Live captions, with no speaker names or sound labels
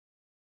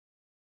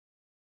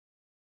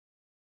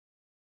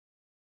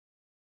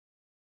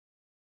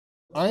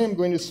I am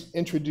going to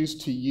introduce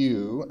to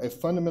you a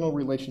fundamental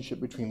relationship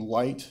between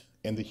light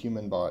and the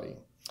human body.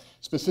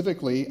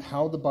 Specifically,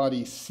 how the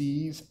body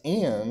sees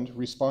and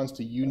responds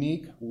to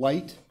unique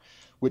light,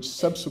 which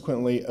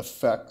subsequently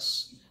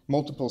affects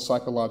multiple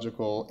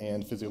psychological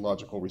and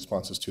physiological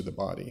responses to the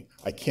body.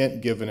 I can't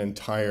give an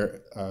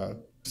entire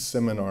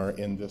seminar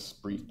in this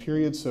brief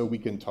period, so we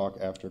can talk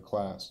after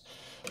class.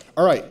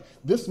 All right,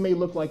 this may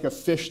look like a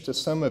fish to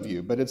some of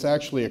you, but it's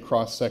actually a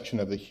cross-section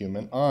of the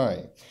human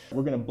eye.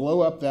 We're going to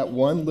blow up that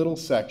one little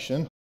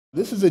section.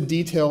 This is a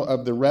detail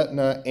of the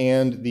retina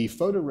and the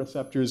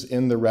photoreceptors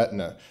in the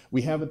retina.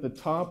 We have at the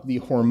top the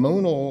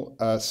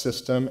hormonal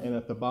system, and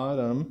at the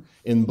bottom,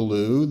 in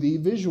blue, the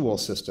visual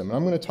system. And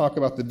I'm going to talk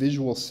about the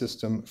visual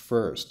system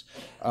first.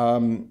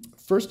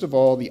 First of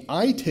all, the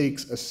eye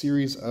takes a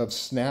series of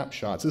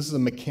snapshots. This is a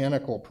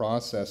mechanical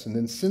process, and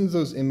then sends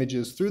those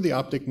images through the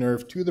optic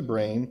nerve to the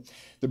brain.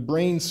 The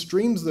brain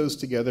streams those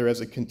together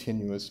as a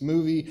continuous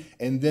movie,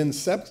 and then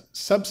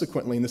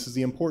subsequently, and this is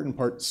the important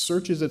part,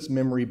 searches its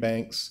memory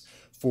banks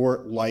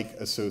for like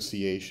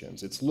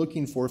associations. It's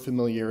looking for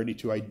familiarity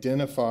to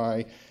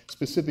identify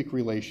specific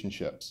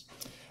relationships.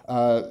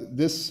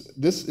 This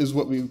is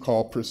what we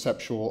call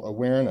perceptual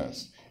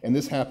awareness. And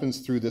this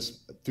happens through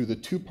the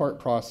two-part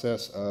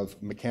process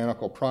of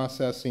mechanical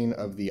processing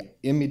of the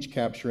image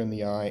capture in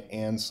the eye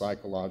and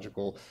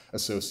psychological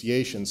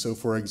association. So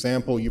for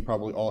example, you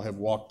probably all have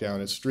walked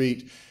down a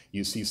street,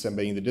 you see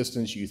somebody in the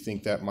distance, you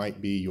think that might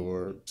be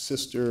your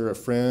sister, a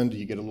friend,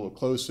 you get a little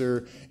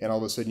closer, and all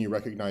of a sudden you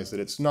recognize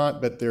that it's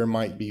not, but there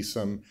might be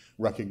some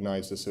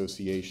recognized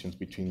associations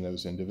between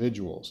those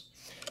individuals.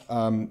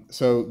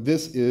 So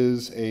this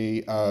is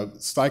a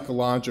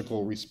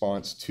psychological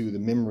response to the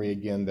memory,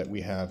 again, that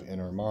we have in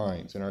our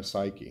minds, in our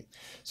psyche.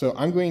 So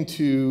I'm going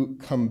to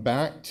come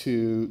back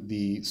to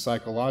the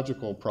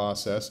psychological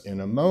process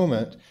in a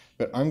moment,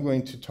 but I'm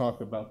going to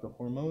talk about the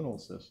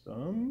hormonal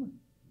system.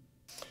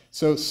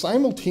 So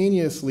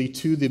simultaneously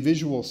to the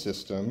visual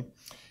system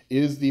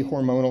is the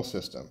hormonal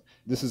system.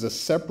 This is a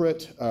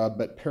separate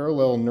but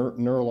parallel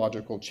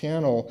neurological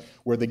channel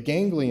where the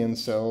ganglion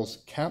cells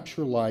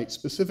capture light,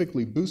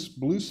 specifically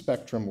blue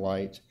spectrum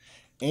light,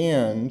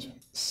 and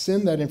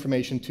send that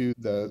information to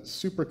the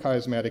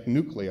suprachiasmatic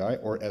nuclei,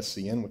 or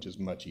SCN, which is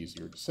much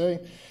easier to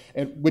say,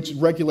 and which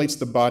regulates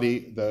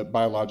the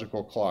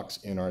biological clocks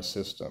in our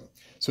system.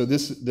 So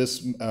this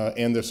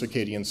and the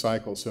circadian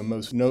cycle. So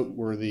most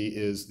noteworthy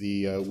is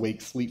the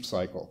wake-sleep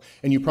cycle.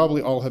 And you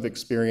probably all have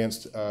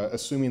experienced,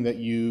 assuming that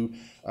you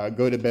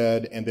go to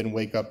bed and then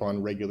wake up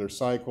on regular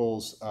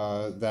cycles,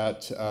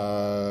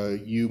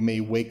 that you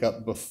may wake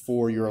up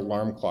before your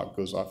alarm clock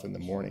goes off in the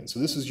morning. So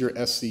this is your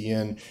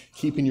SCN,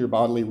 keeping your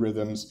bodily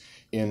rhythms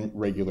in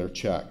regular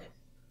check.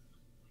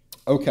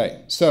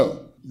 Okay,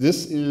 so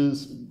this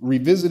is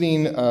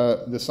revisiting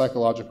the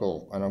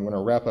psychological, and I'm going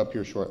to wrap up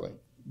here shortly.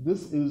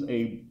 This is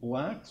a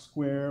black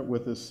square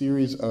with a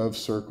series of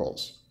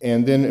circles.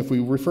 And then if we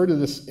refer to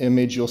this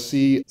image, you'll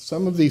see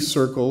some of these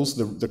circles,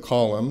 the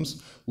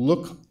columns,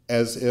 look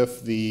as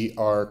if they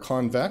are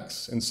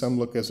convex, and some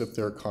look as if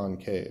they're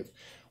concave.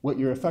 What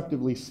you're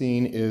effectively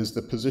seeing is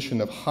the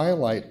position of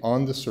highlight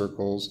on the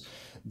circles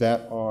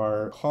that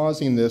are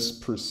causing this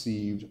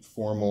perceived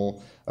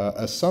formal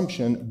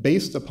assumption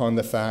based upon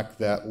the fact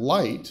that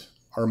light,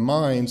 our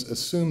minds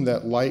assume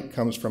that light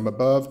comes from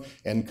above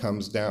and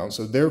comes down.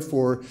 So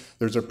therefore,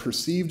 there's a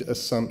perceived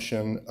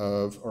assumption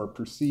of, or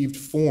perceived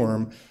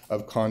form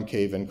of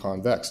concave and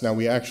convex. Now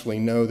we actually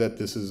know that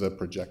this is a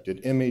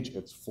projected image,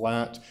 it's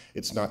flat,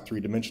 it's not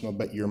three-dimensional,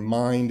 but your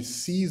mind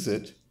sees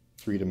it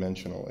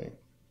three-dimensionally.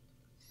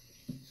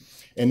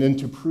 And then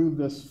to prove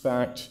this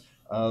fact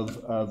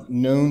of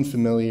known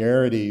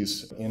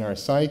familiarities in our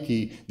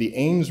psyche, the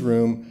Ames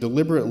room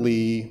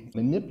deliberately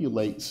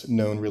manipulates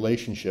known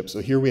relationships.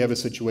 So here we have a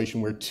situation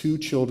where two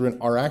children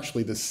are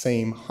actually the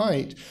same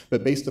height,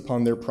 but based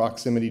upon their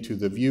proximity to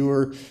the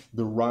viewer,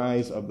 the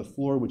rise of the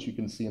floor, which you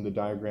can see in the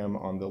diagram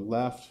on the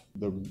left,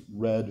 the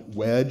red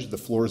wedge, the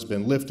floor has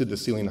been lifted, the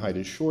ceiling height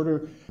is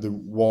shorter, the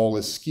wall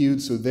is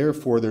skewed, so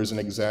therefore there's an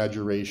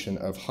exaggeration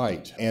of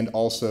height and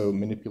also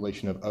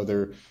manipulation of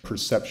other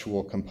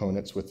perceptual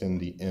components within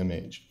the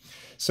image.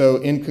 So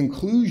in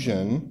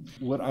conclusion,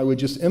 what I would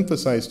just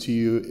emphasize to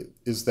you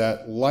is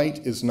that light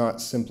is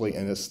not simply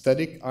an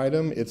aesthetic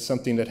item, it's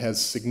something that has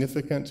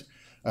significant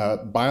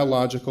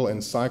biological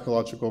and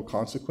psychological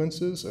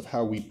consequences of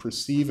how we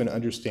perceive and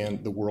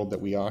understand the world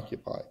that we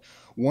occupy.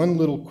 One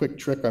little quick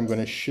trick I'm going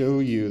to show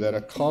you that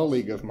a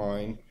colleague of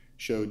mine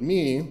showed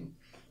me.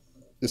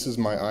 This is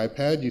my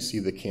iPad, you see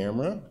the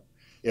camera.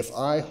 If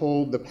I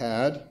hold the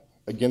pad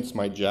against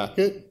my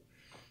jacket,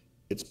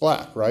 it's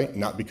black, right?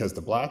 Not because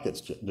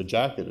the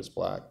jacket is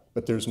black,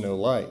 but there's no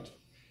light.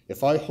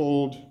 If I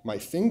hold my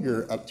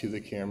finger up to the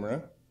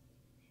camera,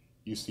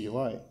 you see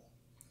light.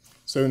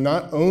 So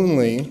not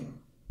only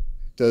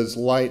does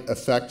light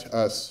affect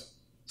us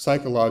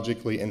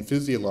psychologically and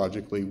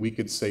physiologically, we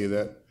could say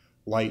that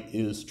light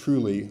is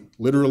truly,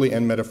 literally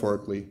and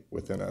metaphorically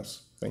within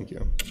us. Thank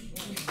you.